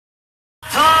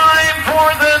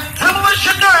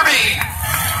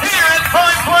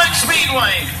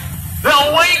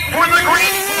Now wait for the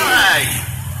green flag.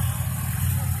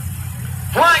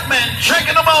 Flagman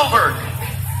checking them over.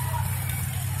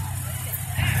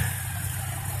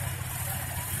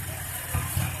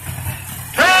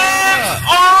 Fans,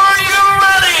 are you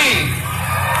ready?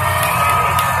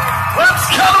 Let's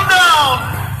count them down.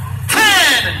 10,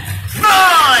 9,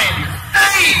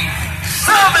 8,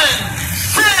 7,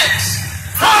 6,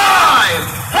 5,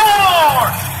 4,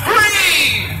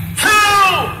 3, 2,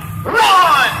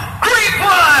 1. Green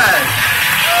flag.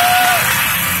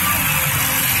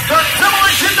 The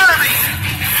Demolition Derby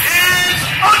is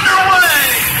underway.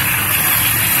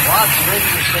 Lots of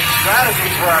interesting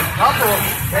strategies where a couple,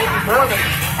 maybe more than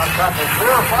a couple, 4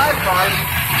 or 5 cars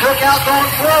took out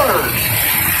going forward.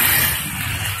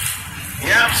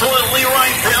 You're absolutely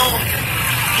right, Bill.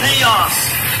 Chaos.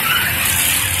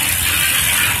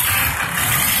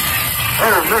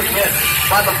 Oh, big hit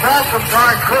by the Balcom car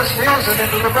and Chris Nielsen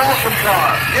into the Balcom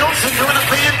car. Nielsen doing a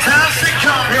fantastic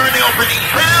job here in the opening.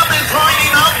 Bam is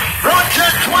lining up.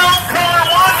 Project 12 car.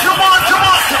 Watch him, watch him,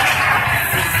 watch him.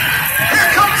 Here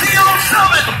comes the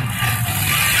 07.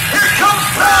 Here comes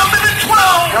Bam in the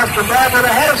 12. Justin Babbitt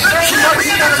ahead of The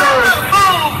champion is on the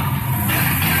move.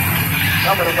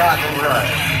 Somebody got me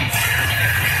right.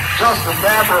 Justin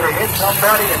Babbitt hit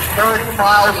somebody at 30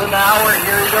 miles an hour.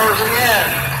 Here he goes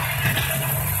again.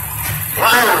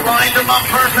 Wow, lined him up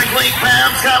perfectly.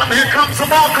 Bam's got him. Here comes the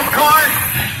Balcom car.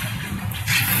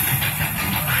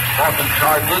 Balcom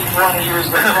car didn't want to use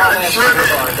the front end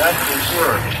car, that's for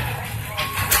sure.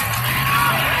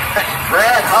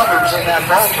 Brad Hubbard's in that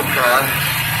Balcom car.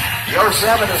 The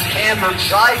 07 is Camden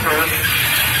Cypher,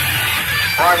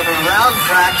 part of the round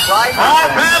track Cypher. Oh,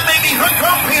 Bam may be hooked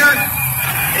up here.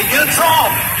 He gets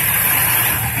off.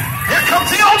 Here comes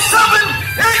the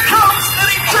 07. Here he comes, and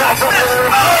he just missed.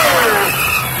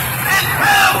 And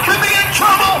Bam could be in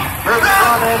trouble.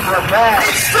 Bam,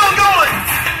 he's still going.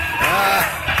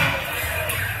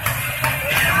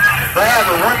 Bam,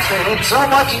 once they hit so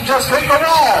much, he just hit the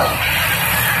wall.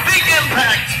 Big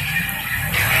impact.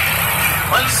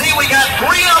 Let's see, we got 3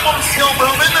 of them still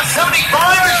moving. The 75,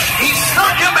 he's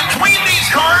stuck in between these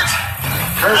cars.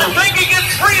 I think he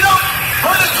gets freed up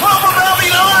by the 12 of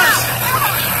Albinos.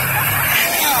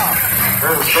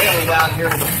 Curtis Bailey down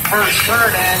here to the first turn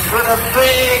and with a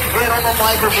big hit on the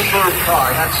Michaels and Booth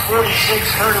car. That's 46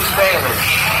 Curtis Bailey.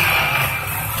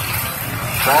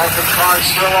 Balcom car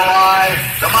still alive.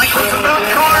 The Michaels and Booth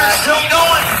car is still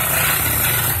going.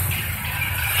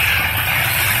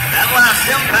 That last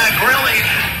impact really,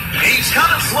 he's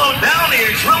kind of slowed down here.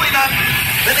 He's really not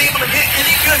been able to get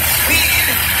any good speed.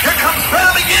 Here comes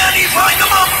Bam again. He's lined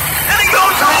him up. And he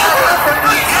goes over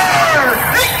the air.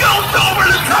 He goes over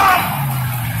the top.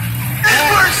 And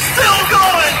we're still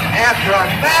going. After a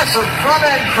massive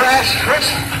front-end crash,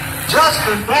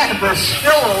 Justin Babbitt is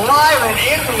still alive and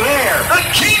in the air. The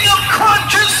king of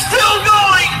crunch is still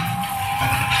going.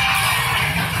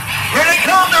 Here they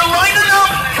come. They're lining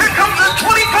up. Here comes the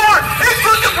 24. He's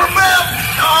looking for Bam.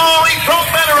 Oh, he thought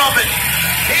better of it.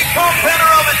 He thought better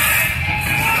of it.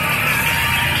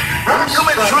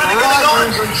 Balcom is trying to get it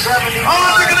going.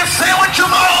 Oh, they're going to sandwich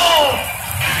them all.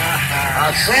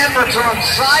 A sandwich on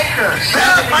Cypher.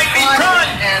 That might be done.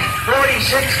 And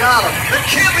 46 got him. The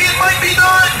champion might be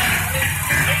done.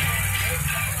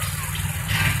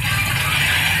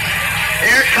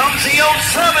 Here comes the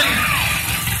 07.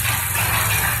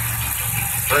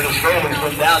 Curtis Bailey's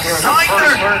been down here on the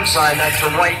first turn side. That's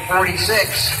the white 46.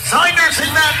 Sidner's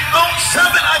in that 07,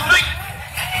 I think.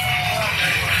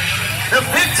 The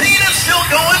 15 is still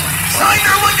going.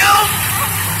 Sidner, look out.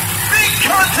 Big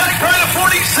contact by the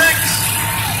 46.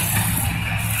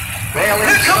 Bailey,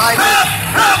 here comes Bam.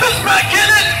 Bam is back in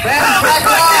it. Bam is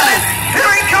back in it.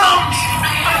 Here he comes.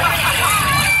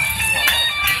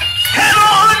 Head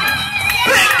on.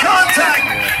 Big contact.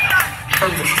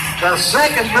 The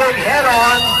second big head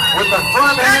on with the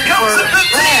front end for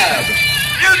Bam.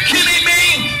 You kidding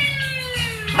me?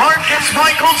 Marcus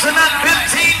Michaels in that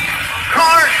 15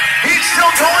 car. He's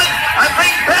still going. I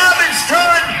think Bam is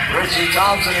done. Richie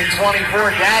Thompson in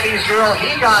 24. Daddy's girl.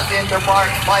 He got into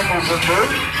Michaels and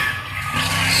Booth.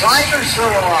 Sidner's still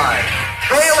alive.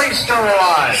 Bailey's still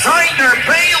alive. Sidner,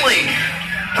 Bailey,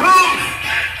 Booth,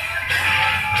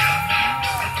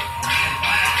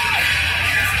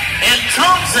 and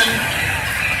Thompson.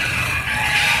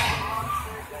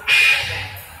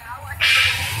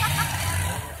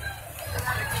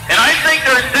 And I think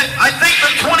the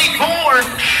 24.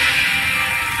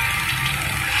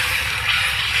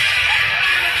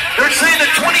 They're saying the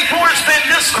 24's been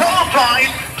disqualified.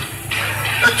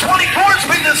 The 24's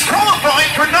been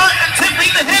disqualified for not attempting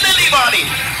to hit anybody.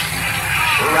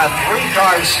 We got 3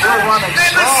 cars still running.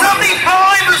 And the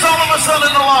 75 is all of a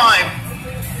sudden alive.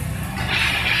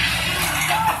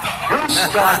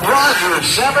 Houston Rogers,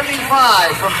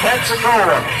 75 from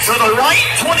Pensacola. So the white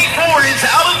 24 is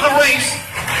out of the race.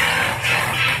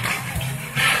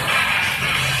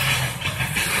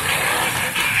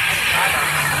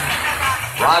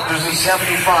 Rogers is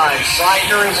 75.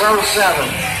 Seidner is 07.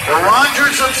 The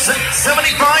Rogers of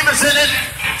 75 is in it.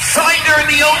 Seidner in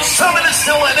the 07 is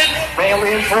still in it.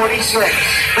 Bailey in 46.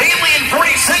 Bailey in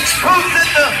 46. Booth in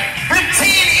the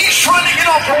 15. He's trying to get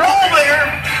off the wall there.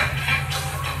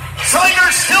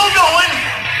 Seidner's still going.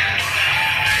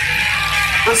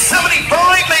 The 75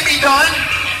 may be done.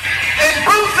 And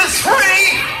Booth is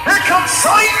free. Here comes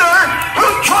Seidner.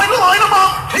 Booth trying to line him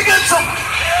up. He gets him.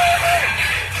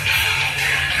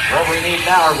 What we need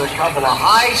now is a couple of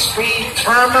high-speed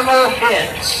terminal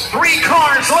hits. 3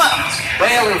 cars left.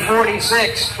 Bailey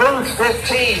 46, Booth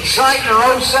 15, Seidner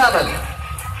 07.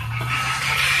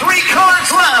 3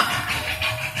 cars left.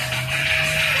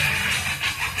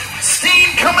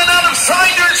 Steam coming out of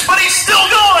Seidner's, but he's still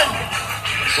going.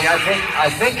 See,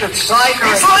 I think that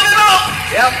Seidner. He's lining up.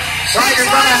 Yep, Seidner's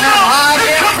gonna have high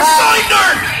Here comes impact.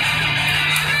 Seidner.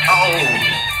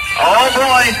 Oh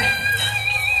boy.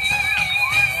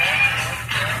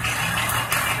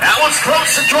 That one's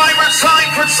close to driver's side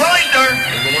for Seidner.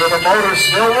 You can hear the motor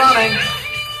still running.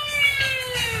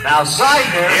 Now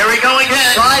Seidner. Here we go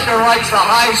again. Seidner likes the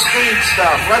high-speed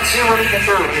stuff. Let's see what he can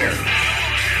do here.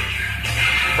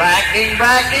 Backing.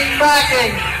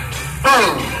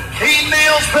 Boom. He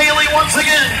nails Bailey once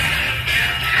again.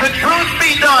 Could Booth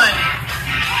be done?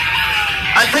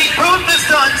 I think Booth is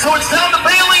done, so it's down to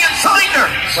Bailey and Seidner.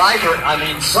 Seidner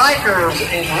is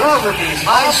in love with these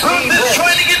high-speed Booth is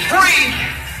trying to get free.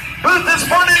 Booth is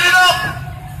burning it up.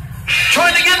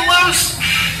 Trying to get loose.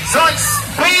 So it's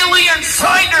Bailey and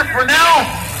Seidner for now.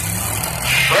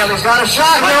 Bailey's got a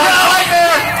shot here on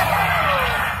Seidner.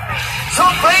 So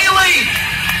Bailey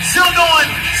still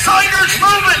going. Seidner's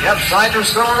moving. Yep, Seidner's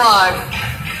still alive.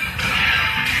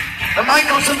 The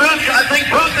Michelson Booth, I think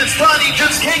Booth is done. He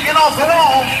just can't get off the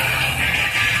wall.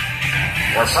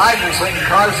 Well, Seidner's leading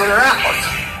cars that are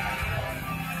out.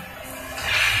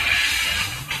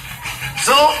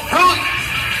 So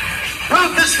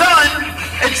Booth is done.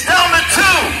 It's down to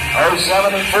 2.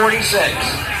 07 and 46.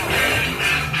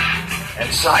 And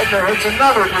Seidner hits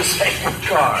another disabled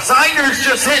car. Seidner's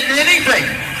just hitting anything.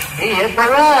 He hit the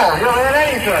wall. He'll hit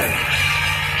anything.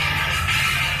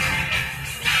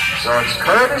 So it's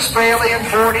Curtis Bailey in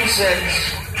 46.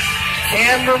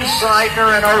 Camden Seidner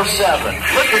in 07.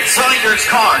 Look at Seidner's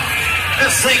car.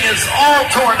 This thing is all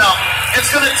torn up.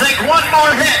 It's going to take one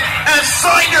more hit as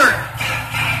Seidner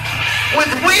with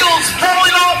wheels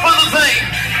falling off of the thing.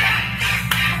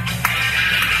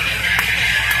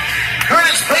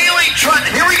 Curtis Bailey trying.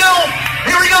 Here we go.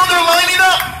 They're lining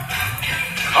up.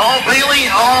 Oh, Bailey.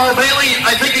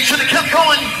 I think he should have kept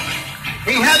going.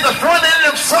 He had the front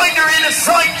end of Seidner in his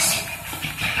sights.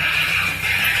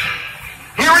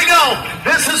 Here we go.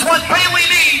 This is what Bailey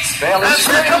needs. As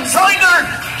here comes Seidner.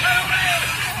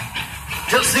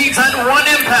 Just needs that one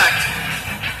impact.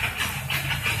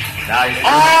 Now you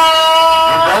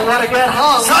don't want to get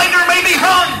hung. Seidner may be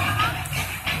hung.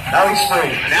 Now he's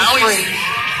free. Now he's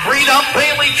freed up.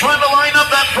 Bailey trying to line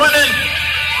up that front end.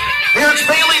 Here's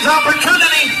Bailey's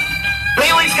opportunity.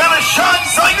 Bailey's got a shot.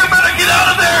 Seidner better get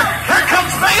out of there. Here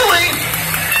comes Bailey.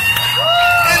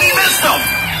 And he missed him.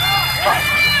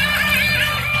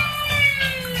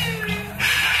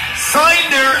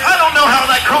 Seidner, I don't know how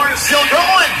that car is still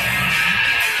going.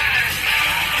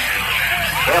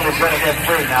 Bailey's going to get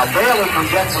free. Now Bailey can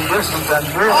get some distance and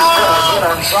really good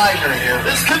on Seidner here.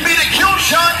 This could be the kill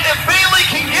shot if Bailey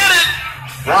can get it.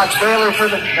 Watch Bailey for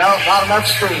the, no, not enough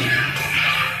speed.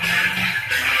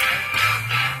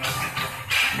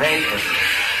 Maybe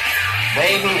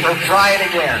he'll try it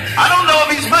again. I don't know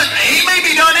if he may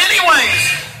be done anyways.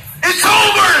 It's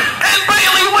over and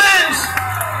Bailey wins.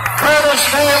 Curtis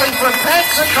Bailey from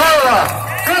Pensacola.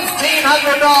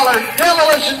 $1,500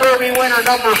 Demolition Derby winner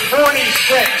number 46.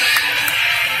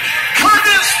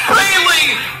 Curtis Bailey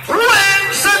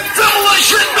wins the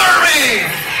Demolition Derby.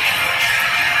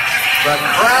 The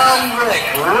Crown Vic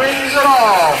rings it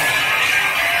all.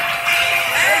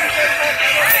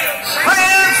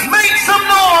 Fans, make some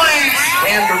noise.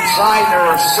 Camden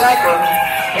Seidner second.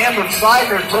 Camden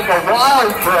Seidner took a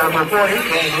wild throw before he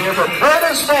came here, but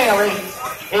Curtis Bailey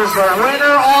is the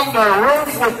winner on the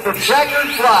roof with the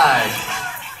checkered flag.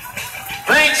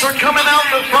 Thanks for coming out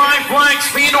to Five Flag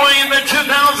Speedway in the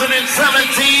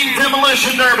 2017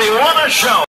 Demolition Derby. What a show.